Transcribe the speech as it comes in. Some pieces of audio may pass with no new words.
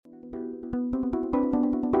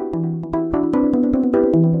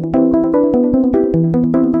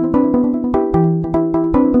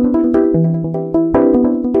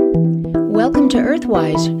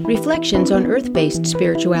Earthwise, Reflections on Earth-Based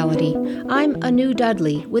Spirituality. I'm Anu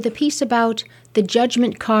Dudley with a piece about the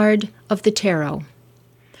Judgment card of the Tarot.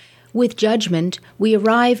 With Judgment, we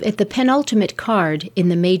arrive at the penultimate card in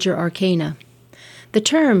the major arcana. The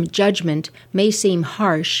term judgment may seem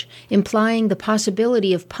harsh, implying the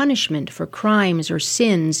possibility of punishment for crimes or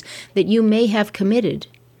sins that you may have committed.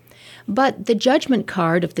 But the Judgment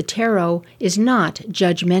card of the Tarot is not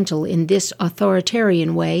judgmental in this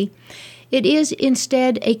authoritarian way. It is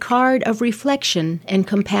instead a card of reflection and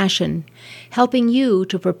compassion, helping you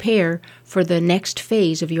to prepare for the next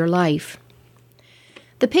phase of your life.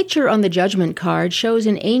 The picture on the Judgment card shows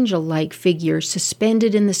an angel-like figure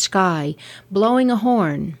suspended in the sky, blowing a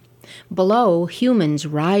horn. Below, humans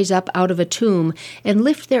rise up out of a tomb and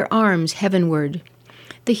lift their arms heavenward.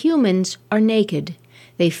 The humans are naked.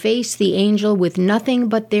 They face the angel with nothing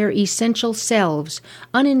but their essential selves,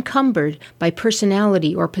 unencumbered by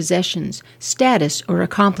personality or possessions, status or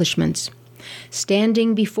accomplishments.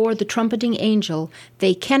 Standing before the trumpeting angel,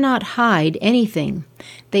 they cannot hide anything.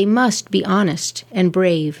 They must be honest and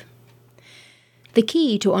brave. The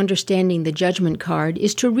key to understanding the Judgment card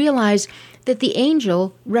is to realize that the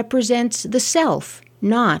angel represents the self,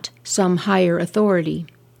 not some higher authority.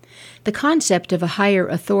 The concept of a higher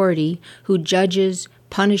authority who judges,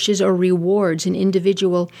 punishes, or rewards an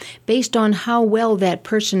individual based on how well that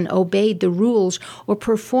person obeyed the rules or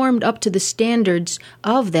performed up to the standards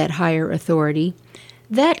of that higher authority,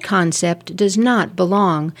 that concept does not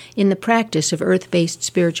belong in the practice of earth-based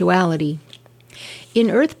spirituality.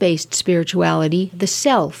 In earth-based spirituality, the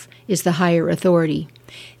self is the higher authority.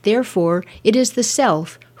 Therefore, it is the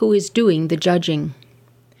self who is doing the judging.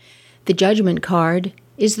 The Judgment card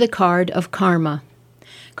is the card of karma.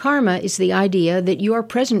 Karma is the idea that your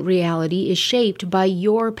present reality is shaped by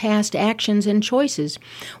your past actions and choices,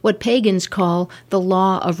 what pagans call the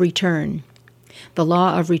law of return. The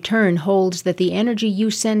law of return holds that the energy you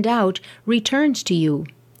send out returns to you.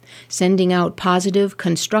 Sending out positive,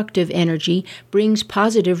 constructive energy brings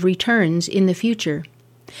positive returns in the future.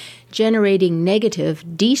 Generating negative,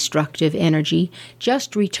 destructive energy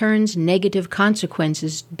just returns negative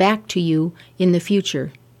consequences back to you in the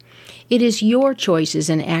future. It is your choices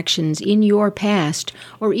and actions in your past,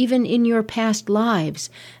 or even in your past lives,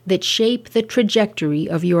 that shape the trajectory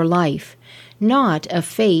of your life, not a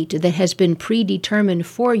fate that has been predetermined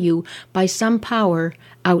for you by some power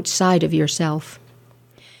outside of yourself.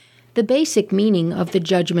 The basic meaning of the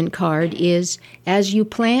Judgment card is, as you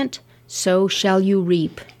plant, so shall you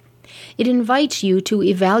reap. It invites you to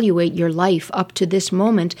evaluate your life up to this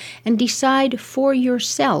moment and decide for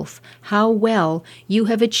yourself how well you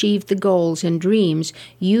have achieved the goals and dreams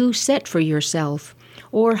you set for yourself,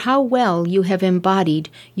 or how well you have embodied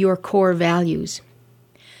your core values.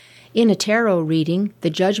 In a tarot reading, the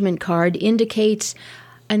Judgment card indicates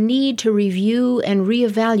a need to review and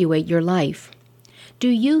reevaluate your life. Do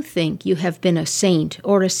you think you have been a saint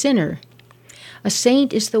or a sinner? A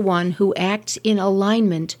saint is the one who acts in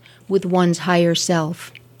alignment with one's higher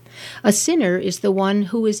self. A sinner is the one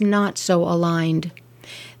who is not so aligned.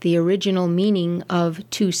 The original meaning of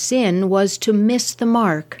to sin was to miss the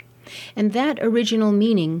mark, and that original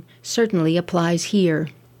meaning certainly applies here.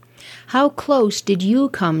 How close did you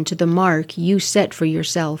come to the mark you set for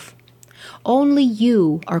yourself? Only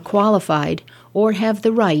you are qualified or have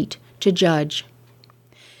the right to judge.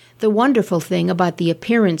 The wonderful thing about the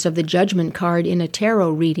appearance of the Judgment card in a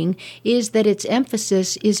tarot reading is that its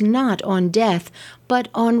emphasis is not on death, but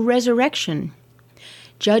on resurrection.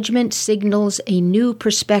 Judgment signals a new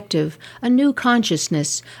perspective, a new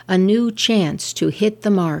consciousness, a new chance to hit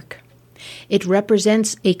the mark. It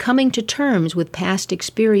represents a coming to terms with past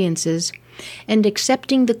experiences and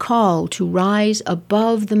accepting the call to rise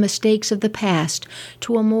above the mistakes of the past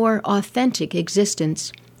to a more authentic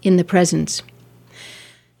existence in the present.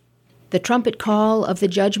 The trumpet call of the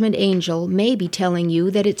Judgment Angel may be telling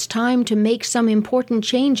you that it's time to make some important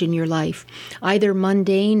change in your life, either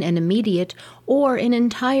mundane and immediate, or an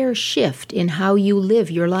entire shift in how you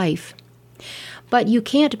live your life. But you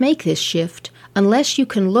can't make this shift unless you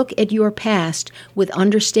can look at your past with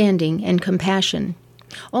understanding and compassion.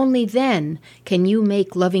 Only then can you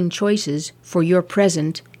make loving choices for your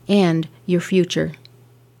present and your future.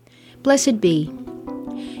 Blessed be.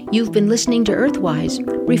 You've been listening to Earthwise,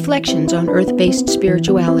 Reflections on Earth-Based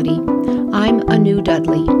Spirituality. I'm Anu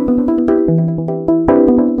Dudley.